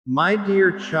My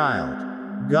dear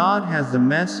child, God has a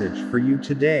message for you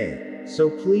today, so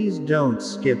please don't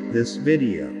skip this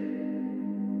video.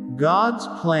 God's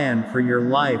plan for your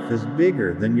life is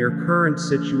bigger than your current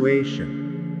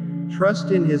situation. Trust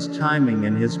in His timing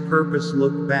and His purpose.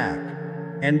 Look back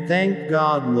and thank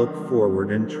God. Look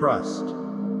forward and trust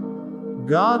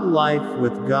God. Life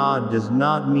with God does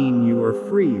not mean you are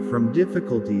free from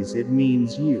difficulties. It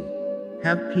means you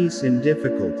have peace in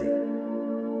difficulty.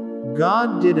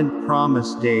 God didn't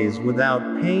promise days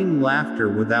without pain, laughter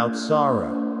without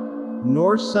sorrow,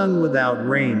 nor sun without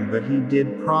rain, but He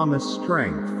did promise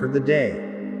strength for the day,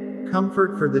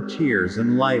 comfort for the tears,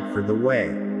 and light for the way.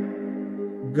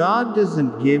 God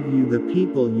doesn't give you the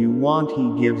people you want,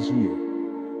 He gives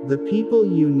you the people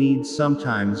you need.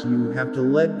 Sometimes you have to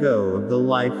let go of the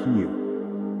life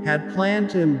you had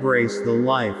planned to embrace the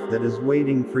life that is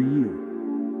waiting for you.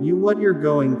 What you're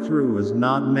going through is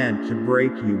not meant to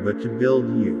break you but to build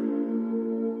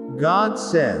you. God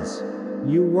says,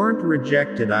 "You weren't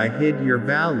rejected. I hid your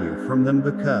value from them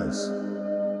because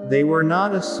they were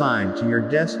not assigned to your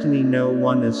destiny." No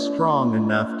one is strong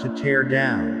enough to tear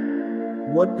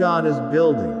down what God is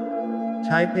building.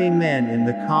 Type Amen in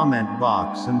the comment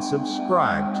box and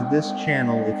subscribe to this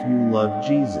channel if you love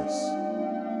Jesus.